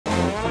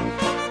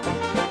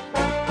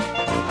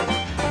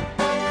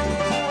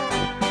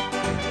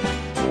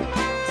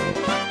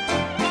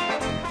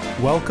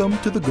Welcome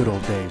to the good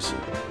old days.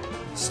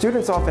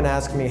 Students often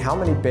ask me how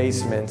many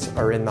basements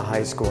are in the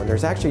high school, and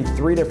there's actually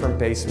 3 different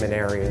basement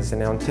areas,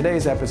 and on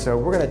today's episode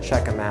we're going to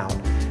check them out.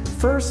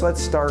 First,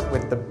 let's start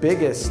with the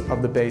biggest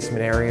of the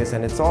basement areas,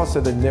 and it's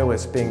also the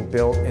newest, being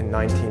built in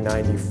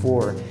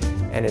 1994,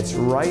 and it's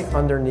right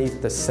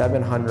underneath the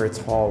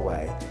 700s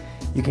hallway.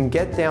 You can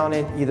get down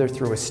it either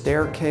through a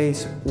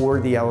staircase or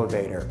the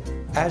elevator.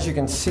 As you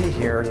can see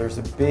here, there's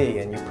a B,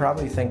 and you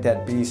probably think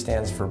that B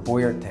stands for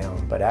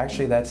Boyertown, but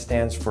actually that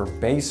stands for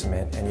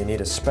basement, and you need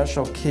a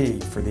special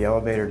key for the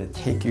elevator to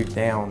take you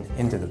down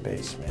into the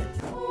basement.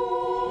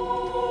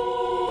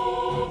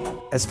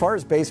 As far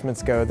as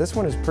basements go, this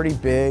one is pretty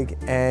big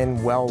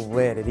and well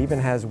lit. It even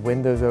has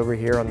windows over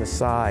here on the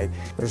side.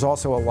 There's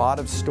also a lot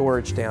of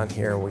storage down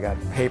here. We got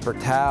paper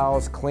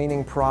towels,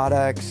 cleaning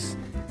products,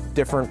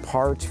 different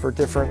parts for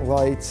different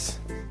lights.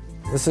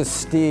 This is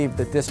Steve,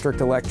 the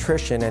district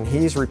electrician, and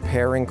he's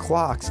repairing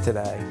clocks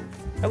today.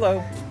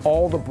 Hello.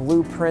 All the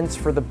blueprints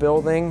for the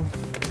building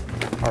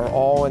are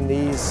all in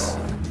these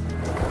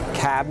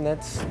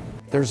cabinets.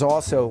 There's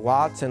also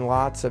lots and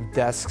lots of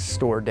desks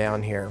stored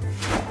down here.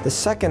 The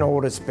second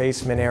oldest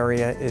basement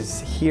area is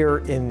here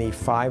in the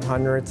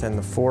 500s and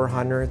the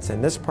 400s,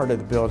 and this part of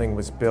the building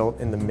was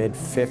built in the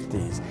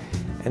mid-50s.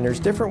 And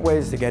there's different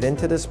ways to get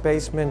into this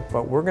basement,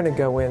 but we're going to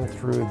go in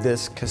through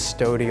this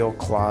custodial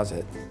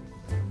closet.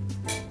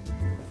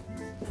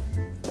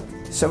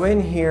 So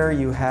in here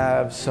you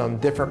have some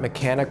different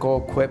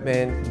mechanical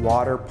equipment,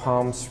 water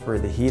pumps for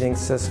the heating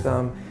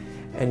system,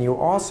 and you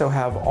also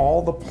have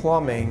all the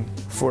plumbing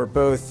for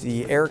both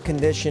the air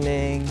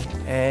conditioning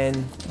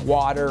and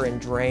water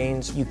and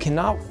drains. You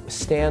cannot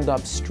stand up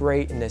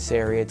straight in this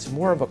area. It's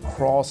more of a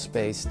crawl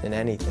space than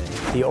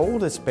anything. The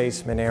oldest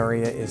basement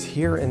area is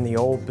here in the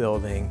old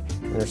building,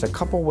 and there's a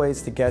couple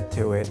ways to get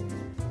to it,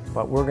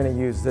 but we're going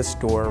to use this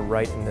door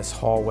right in this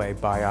hallway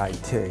by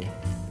IT.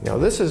 Now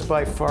this is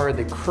by far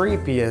the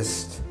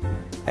creepiest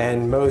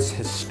and most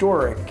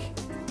historic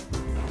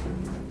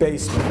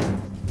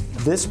basement.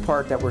 This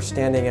part that we're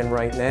standing in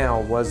right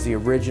now was the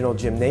original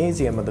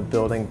gymnasium of the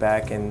building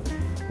back in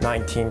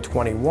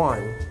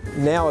 1921.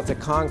 Now it's a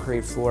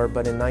concrete floor,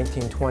 but in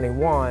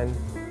 1921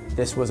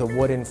 this was a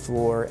wooden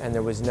floor and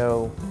there was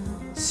no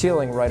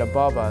ceiling right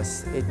above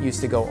us. It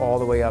used to go all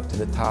the way up to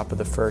the top of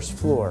the first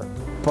floor.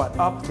 But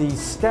up these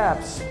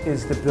steps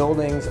is the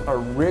building's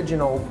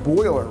original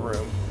boiler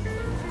room.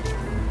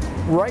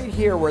 Right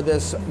here where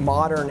this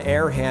modern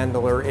air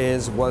handler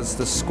is was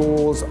the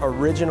school's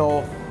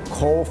original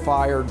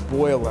coal-fired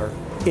boiler.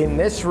 In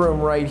this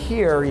room right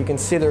here, you can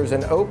see there's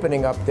an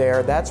opening up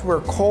there. That's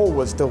where coal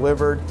was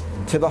delivered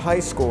to the high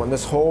school, and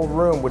this whole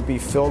room would be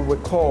filled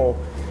with coal,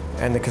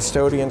 and the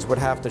custodians would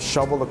have to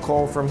shovel the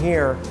coal from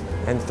here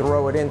and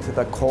throw it into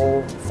the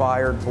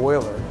coal-fired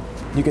boiler.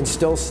 You can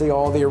still see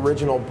all the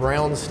original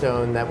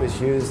brownstone that was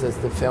used as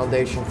the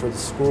foundation for the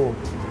school.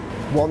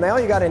 Well, now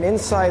you got an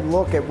inside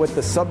look at what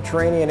the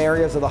subterranean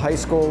areas of the high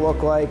school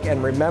look like,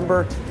 and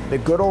remember, the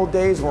good old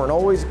days weren't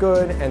always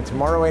good, and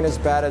tomorrow ain't as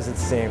bad as it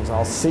seems.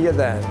 I'll see you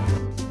then.